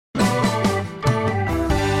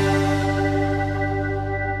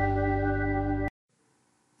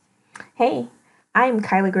Hey, I'm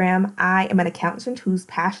Kyla Graham. I am an accountant who's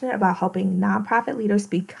passionate about helping nonprofit leaders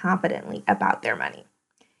speak confidently about their money.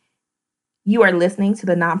 You are listening to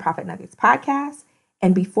the Nonprofit Nuggets podcast.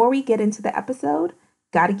 And before we get into the episode,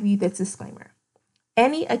 gotta give you this disclaimer.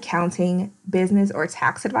 Any accounting, business, or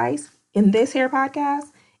tax advice in this here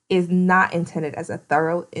podcast is not intended as a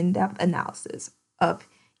thorough, in-depth analysis of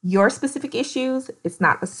your specific issues. It's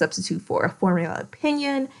not a substitute for a formula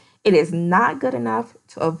opinion. It is not good enough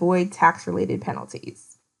to avoid tax-related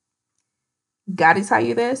penalties. Gotta tell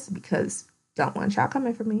you this because don't want y'all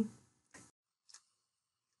coming for me.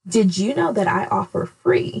 Did you know that I offer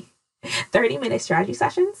free 30-minute strategy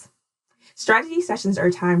sessions? Strategy sessions are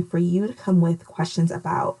a time for you to come with questions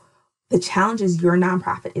about the challenges your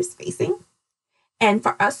nonprofit is facing and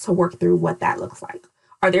for us to work through what that looks like.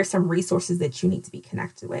 Are there some resources that you need to be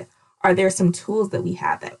connected with? Are there some tools that we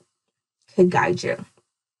have that could guide you?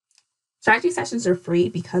 Strategy sessions are free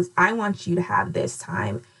because I want you to have this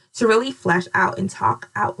time to really flesh out and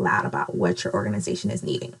talk out loud about what your organization is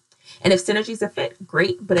needing. And if synergy is a fit,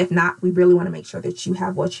 great. But if not, we really want to make sure that you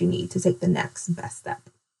have what you need to take the next best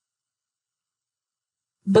step.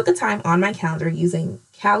 Book a time on my calendar using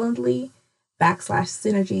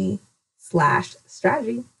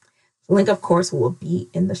Calendly/synergy/strategy. The link, of course, will be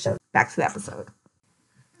in the show. Back to the episode.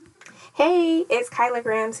 Hey, it's Kyla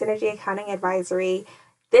Graham, Synergy Accounting Advisory.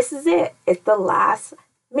 This is it. It's the last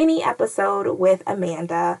mini episode with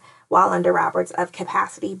Amanda Wallander Roberts of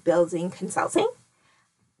Capacity Building Consulting.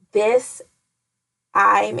 This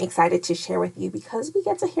I'm excited to share with you because we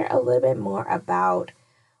get to hear a little bit more about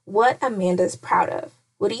what Amanda's proud of.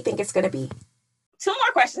 What do you think it's going to be? Two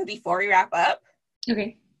more questions before we wrap up.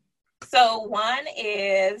 Okay. So one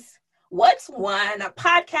is, what's one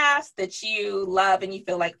podcast that you love and you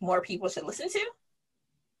feel like more people should listen to?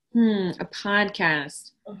 A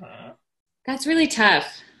podcast. That's really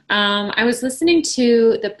tough. I was listening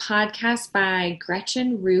to the podcast by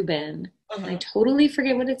Gretchen Rubin. I totally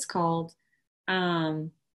forget what it's called.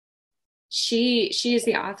 She is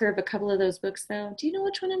the author of a couple of those books, though. Do you know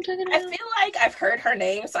which one I'm talking about? I feel like I've heard her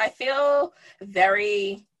name, so I feel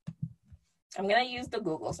very... I'm going to use the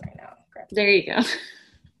Googles right now. There you go.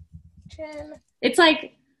 Gretchen. It's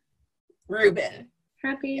like... Rubin.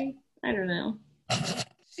 Happy? I don't know.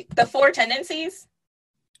 The Four Tendencies?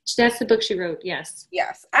 That's the book she wrote, yes.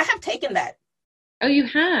 Yes. I have taken that. Oh, you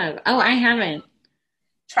have? Oh, I haven't.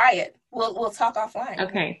 Try it. We'll talk offline.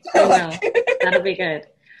 Okay. I will. That'll be good.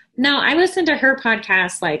 No, I listened to her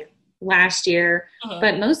podcast like last year,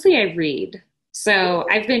 but mostly I read. So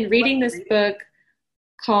I've been reading this book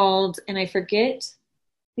called, and I forget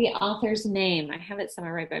the author's name. I have it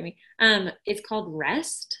somewhere right by me. It's called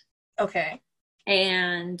Rest. Okay.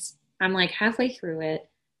 And I'm like halfway through it.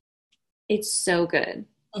 It's so good.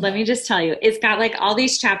 Let me just tell you, it's got like all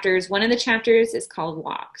these chapters. One of the chapters is called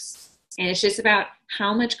Walks. And it's just about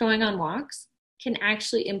how much going on walks can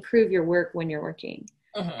actually improve your work when you're working.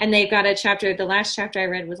 And they've got a chapter, the last chapter I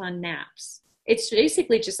read was on naps. It's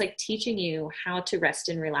basically just like teaching you how to rest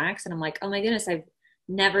and relax. And I'm like, oh my goodness, I've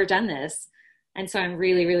never done this. And so I'm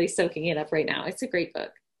really, really soaking it up right now. It's a great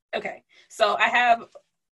book. Okay. So I have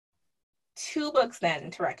two books then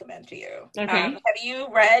to recommend to you. Okay. Have you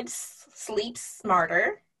read Sleep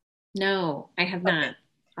Smarter? No, I have not.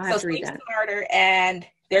 I'll have to read that. Sleep Smarter, and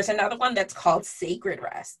there's another one that's called Sacred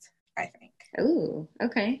Rest, I think. Oh,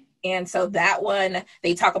 okay. And so that one,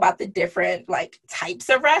 they talk about the different like types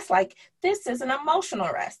of rest. Like this is an emotional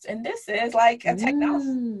rest, and this is like a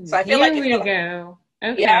technology. So I feel like here we go.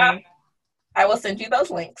 Okay. Yeah, I will send you those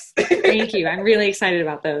links. Thank you. I'm really excited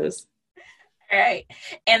about those. All right.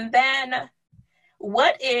 And then,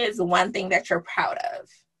 what is one thing that you're proud of?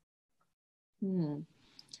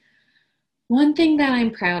 One thing that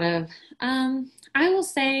I'm proud of, I will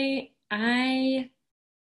say I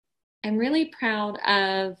am really proud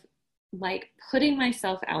of like putting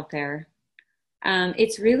myself out there.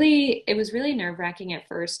 It was really nerve-wracking at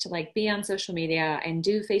first to like be on social media and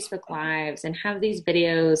do Facebook Lives and have these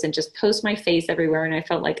videos and just post my face everywhere. And I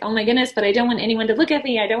felt like, oh my goodness, but I don't want anyone to look at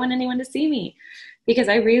me. I don't want anyone to see me because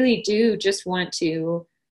I really do just want to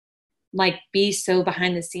like be so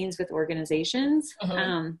behind the scenes with organizations.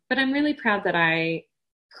 But I'm really proud that I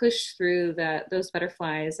pushed through those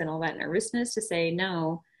butterflies and all that nervousness to say,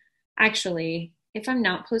 no, actually, if I'm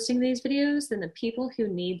not posting these videos, then the people who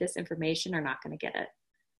need this information are not going to get it.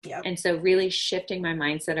 Yep. And so really shifting my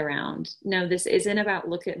mindset around, no, this isn't about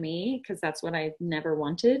look at me, because that's what I've never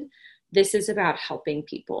wanted. This is about helping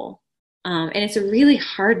people. And it's a really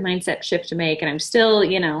hard mindset shift to make. And I'm still,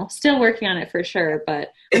 still working on it for sure,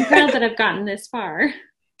 but I'm proud that I've gotten this far.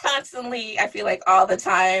 constantly, I feel like all the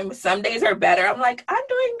time. Some days are better. I'm like, I'm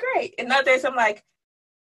doing great. And others, I'm like,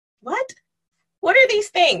 what? What are these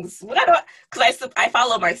things? What do I? Because I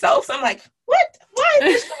follow myself, so I'm like, what? Why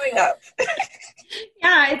is this showing up?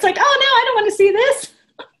 Yeah, it's like, oh no, I don't want to see this.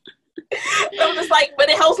 So I'm just like, but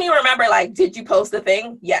it helps me remember, like, did you post the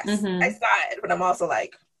thing? Yes, Mm-hmm. I saw it. But I'm also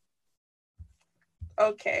like,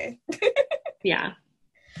 okay. Yeah.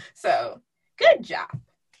 So good job.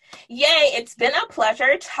 Yay, it's been a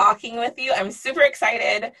pleasure talking with you. I'm super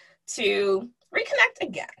excited to reconnect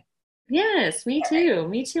again. Yes, me too.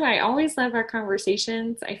 Me too. I always love our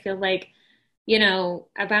conversations. I feel like,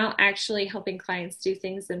 about actually helping clients do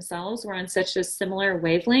things themselves, we're on such a similar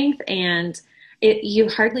wavelength, and you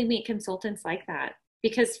hardly meet consultants like that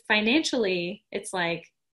because financially, it's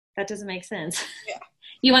like that doesn't make sense. Yeah.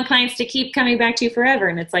 You want clients to keep coming back to you forever,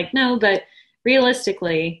 and it's like, no, but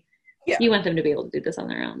realistically, you want them to be able to do this on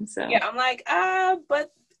their own. So yeah, I'm like,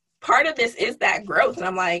 but part of this is that growth. And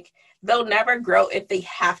I'm like, they'll never grow if they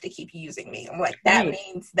have to keep using me. I'm like, that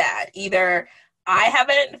means that either I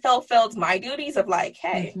haven't fulfilled my duties of like,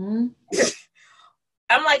 hey,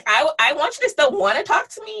 I'm like, I want you to still want to talk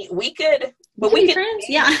to me. We could be friends.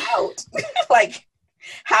 Out like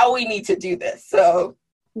how we need to do this. So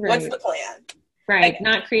what's the plan? Right. Like,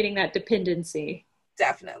 not creating that dependency.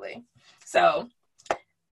 Definitely. So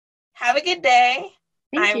have a good day.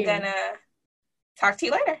 I'm gonna talk to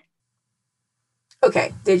you later.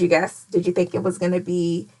 Okay, did you guess? Did you think it was going to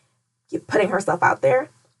be putting herself out there?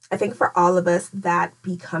 I think for all of us, that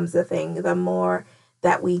becomes the thing. The more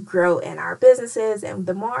that we grow in our businesses and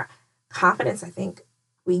the more confidence I think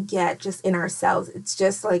we get just in ourselves, it's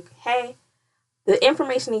just like, hey, the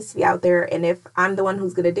information needs to be out there. And if I'm the one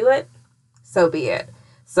who's going to do it, so be it.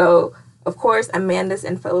 So, of course, Amanda's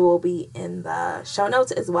info will be in the show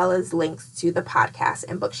notes as well as links to the podcast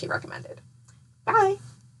and books she recommended. Bye.